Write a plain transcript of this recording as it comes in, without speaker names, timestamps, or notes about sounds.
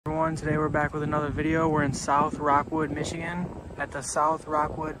everyone. Today we're back with another video. We're in South Rockwood, Michigan at the South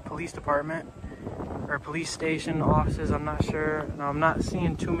Rockwood Police Department or police station offices. I'm not sure. No, I'm not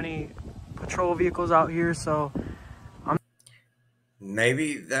seeing too many patrol vehicles out here, so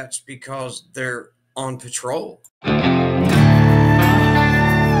maybe that's because they're on patrol.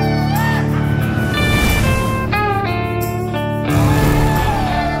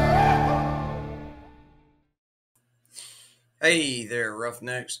 Hey there,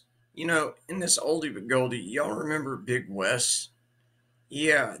 Roughnecks. You know, in this oldie but goldie, y'all remember Big Wuss?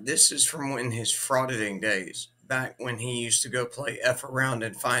 Yeah, this is from when his frauditing days, back when he used to go play F around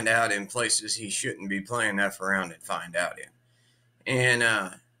and find out in places he shouldn't be playing F around and find out in. And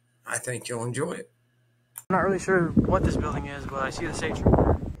I think you'll enjoy it. I'm not really sure what this building is, but I see the state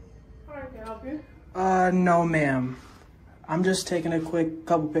trooper. Hi, can I help you? No ma'am. I'm just taking a quick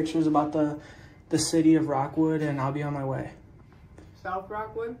couple pictures about the city of Rockwood, and I'll be on my way. South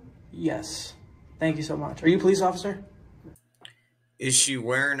Rockwood? Yes. Thank you so much. Are you a police officer? Is she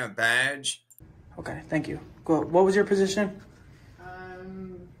wearing a badge? Okay, thank you. Cool. What was your position? I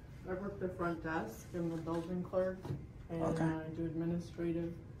work the front desk. I'm the building clerk, and Okay. I do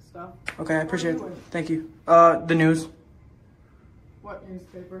administrative stuff. Okay, I appreciate it. What are you Thank you. The news. What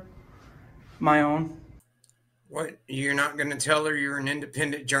newspaper? My own. What, you're not going to tell her you're an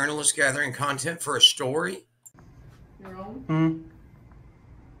independent journalist gathering content for a story? Your own? Hmm.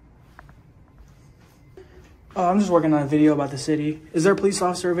 I'm just working on a video about the city. Is there a police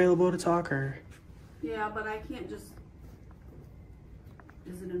officer available to talk, or? Yeah, but I can't just...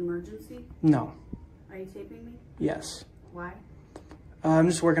 Is it an emergency? No. Are you taping me? Yes. Why? I'm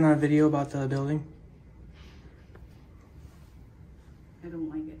just working on a video about the building. I don't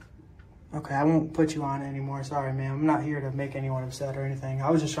like it. Okay, I won't put you on it anymore. Sorry, ma'am. I'm not here to make anyone upset or anything.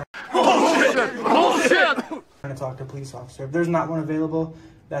 I was just trying to talk to a police officer. If there's not one available,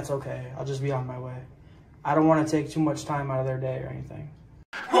 that's okay. I'll just be on my way. I don't want to take too much time out of their day or anything.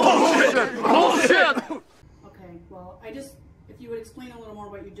 Okay, well, if you would explain a little more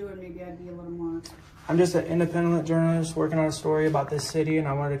what you're doing, maybe I'd be a little more... I'm just an independent journalist working on a story about this city, and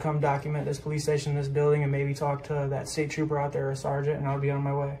I wanted to come document this police station, this building, and maybe talk to that state trooper out there or sergeant, and I'll be on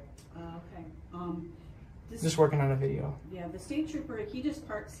my way. okay. Just working on a video. Yeah, the state trooper, he just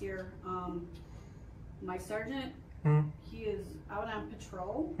parks here. My sergeant, he is out on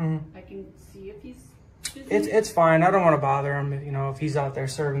patrol. I can see if he's busy. It's fine. I don't want to bother him, you know, if he's out there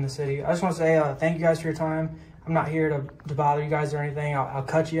serving the city. I just want to say thank you guys for your time. I'm not here to bother you guys or anything. I'll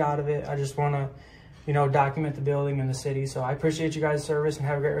cut you out of it. I just want to, you know, document the building and the city. So I appreciate you guys' service, and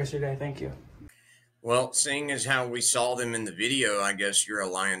have a great rest of your day. Thank you. Well, seeing as how we saw them in the video, I guess you're a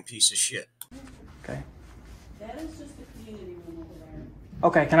lying piece of shit. Okay. That is just the community room over there.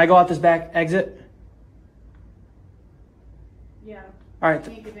 Okay, can I go out this back exit? Yeah. All right. I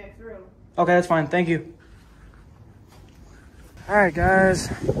can't get back through. Okay, that's fine. Thank you. All right, guys.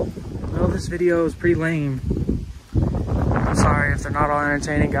 Well, this video is pretty lame. I'm sorry if they're not all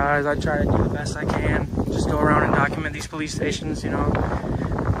entertaining, guys. I try to do the best I can. Just go around and document these police stations, you know.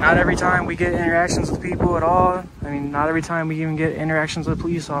 Not every time we get interactions with people at all. I mean, not every time we even get interactions with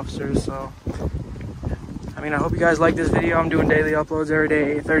police officers, so. I mean, I hope you guys like this video. I'm doing daily uploads every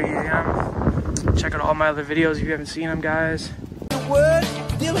day at 8:30 a.m. Check out all my other videos if you haven't seen them, guys. The word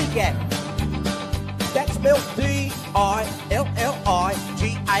dilligat. That's spelled D-I-L-L-I-G-A-T,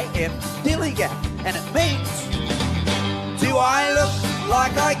 dilligat. And it means, do I look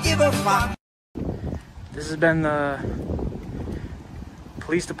like I give a fuck? This has been the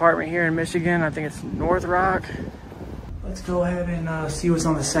police department here in Michigan. I think it's North Rock. Let's go ahead and see what's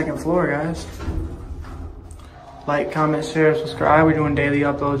on the second floor, guys. Like, comment, share, subscribe. We're doing daily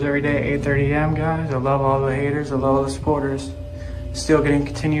uploads every day at 8:30 a.m., guys. I love all the haters. I love all the supporters. Still gonna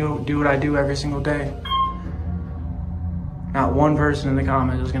continue to do what I do every single day. Not one person in the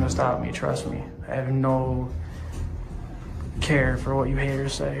comments is gonna stop me, trust me. I have no care for what you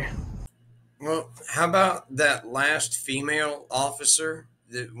haters say. Well, how about that last female officer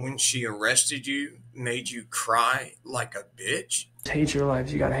that when she arrested you, made you cry like a bitch? Hate your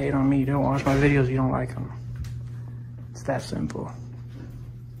lives. You gotta hate on me. You don't watch my videos, you don't like them. It's that simple.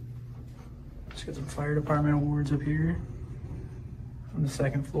 Let's get some fire department awards up here. On the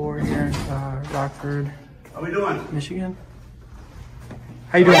second floor here in Rockford, How we doing? Michigan.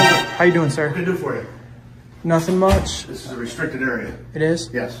 How you doing? How you doing, sir? What can I do for you? Nothing much. This is a restricted area. It is?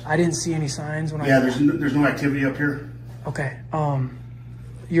 Yes. I didn't see any signs when Yeah, there's no activity up here. Okay.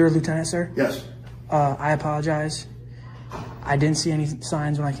 You're a lieutenant, sir? Yes. I apologize. I didn't see any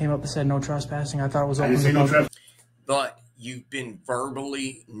signs when I came up that said no trespassing. I thought it was I open. didn't see no trespassing. But you've been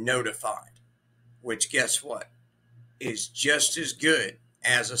verbally notified, which guess what? Is just as good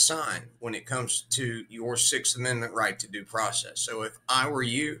as a sign when it comes to your Sixth Amendment right to due process. So if I were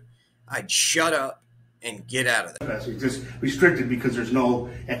you, I'd shut up and get out of there. It's just restricted because there's no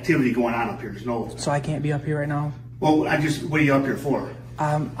activity going on up here. There's no. So I can't be up here right now? Well, what are you up here for?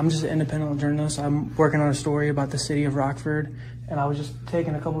 I'm just an independent journalist. I'm working on a story about the city of Rockford, and I was just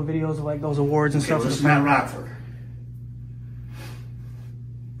taking a couple of videos of like those awards and stuff. Well, it's not Rockford.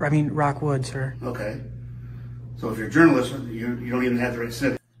 I mean Rockwood, sir. Okay. So if you're a journalist, you don't even have the right to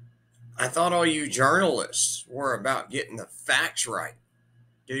sit. I thought all you journalists were about getting the facts right.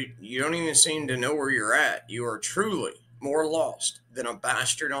 Dude, you don't even seem to know where you're at. You are truly more lost than a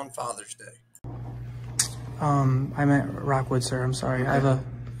bastard on Father's Day. I meant Rockwood, sir. I'm sorry. I have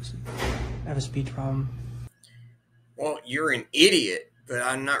a speech problem. Well, you're an idiot, but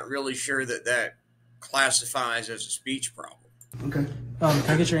I'm not really sure that that classifies as a speech problem. Okay. Can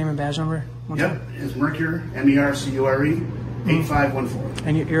I get your name and badge number? Yep. It's Mercure, M-E-R-C-U-R-E, 8514.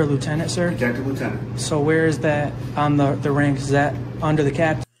 And you're a lieutenant, sir? Detective Lieutenant. So where is that on the ranks? Is that under the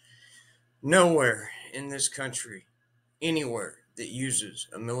captain? Nowhere in this country, anywhere that uses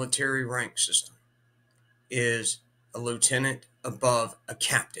a military rank system, is a lieutenant above a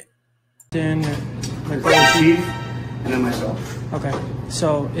captain. Then The chief, and then myself. Okay.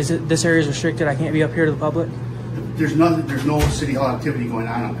 So this area is restricted? I can't be up here to the public? There's no city hall activity going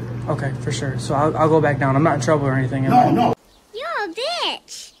on up there. Okay, for sure. So I'll go back down. I'm not in trouble or anything. No. You're a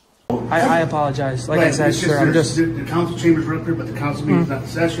bitch. I apologize. Like I said, sir, I'm just... The council chambers are up here, but the council meeting's not in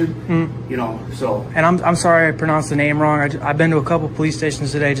session, you know, so... And I'm sorry I pronounced the name wrong. I've been to a couple police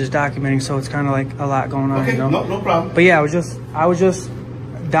stations today just documenting, so it's kind of like a lot going on, Okay, you know? no problem. But yeah, I was just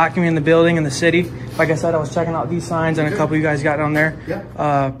documenting the building and the city. Like I said, I was checking out these signs and a couple you guys got on there.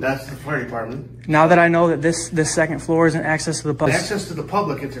 Yeah, that's the fire department. Now that I know that this second floor isn't access to the public... Access to the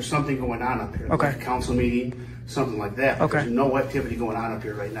public if there's something going on up here. Okay. Like a council meeting, something like that. Okay. There's no activity going on up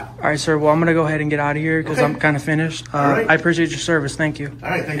here right now. All right, sir. Well, I'm going to go ahead and get out of here because Okay. I'm kind of finished. All right. I appreciate your service. Thank you. All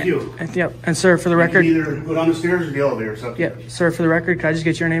right, thank you. Yep. And sir, for the You record... can either go down the stairs or the elevator. It's up to you. Yeah, sir, for the record, could I just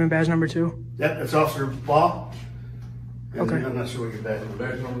get your name and badge number too? Yep, it's Officer Ball. And Okay. I'm not sure what your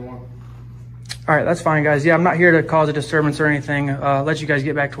badge number one. All right, that's fine, guys. Yeah, I'm not here to cause a disturbance or anything. Let you guys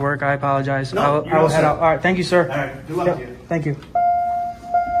get back to work. I apologize. No, I you're will all head set. out. All right, thank you, sir. All right, good luck Yep, to you. thank you.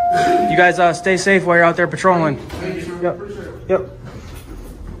 You guys stay safe while you're out there patrolling. Thank you, sir. Yep. Appreciate it. Yep.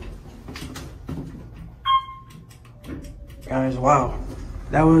 Guys, wow.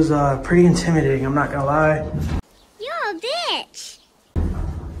 That was pretty intimidating, I'm not gonna lie. You're a bitch.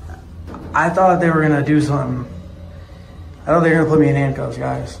 I thought they were gonna do something. I thought they were gonna put me in handcuffs,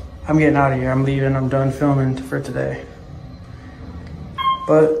 guys. I'm getting out of here. I'm leaving. I'm done filming for today.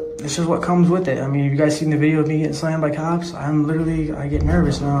 But it's just what comes with it. I mean, you guys seen the video of me getting slammed by cops? I get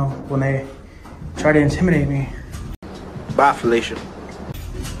nervous now when they try to intimidate me. Bye, Felicia.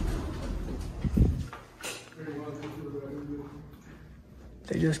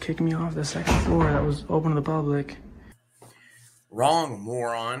 They just kicked me off the second floor that was open to the public. Wrong,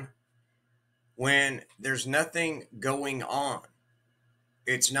 moron. When there's nothing going on,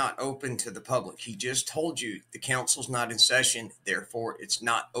 it's not open to the public. He just told you the council's not in session, therefore it's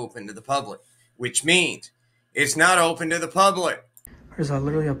not open to the public, which means it's not open to the public. There's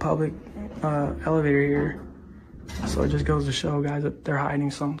literally a public elevator here. So it just goes to show, guys, that they're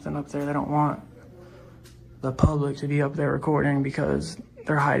hiding something up there. They don't want the public to be up there recording because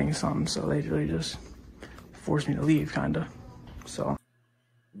they're hiding something. So they really just forced me to leave, kind of. So...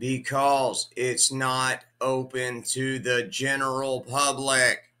 Because it's not open to the general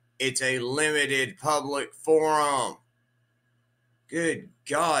public. It's a limited public forum. Good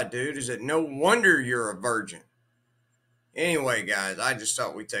God, dude. Is it no wonder you're a virgin? Anyway, guys, I just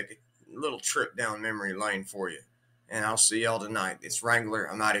thought we'd take a little trip down memory lane for you. And I'll see y'all tonight. It's Wrangler.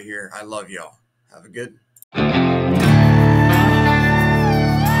 I'm out of here. I love y'all. Have a good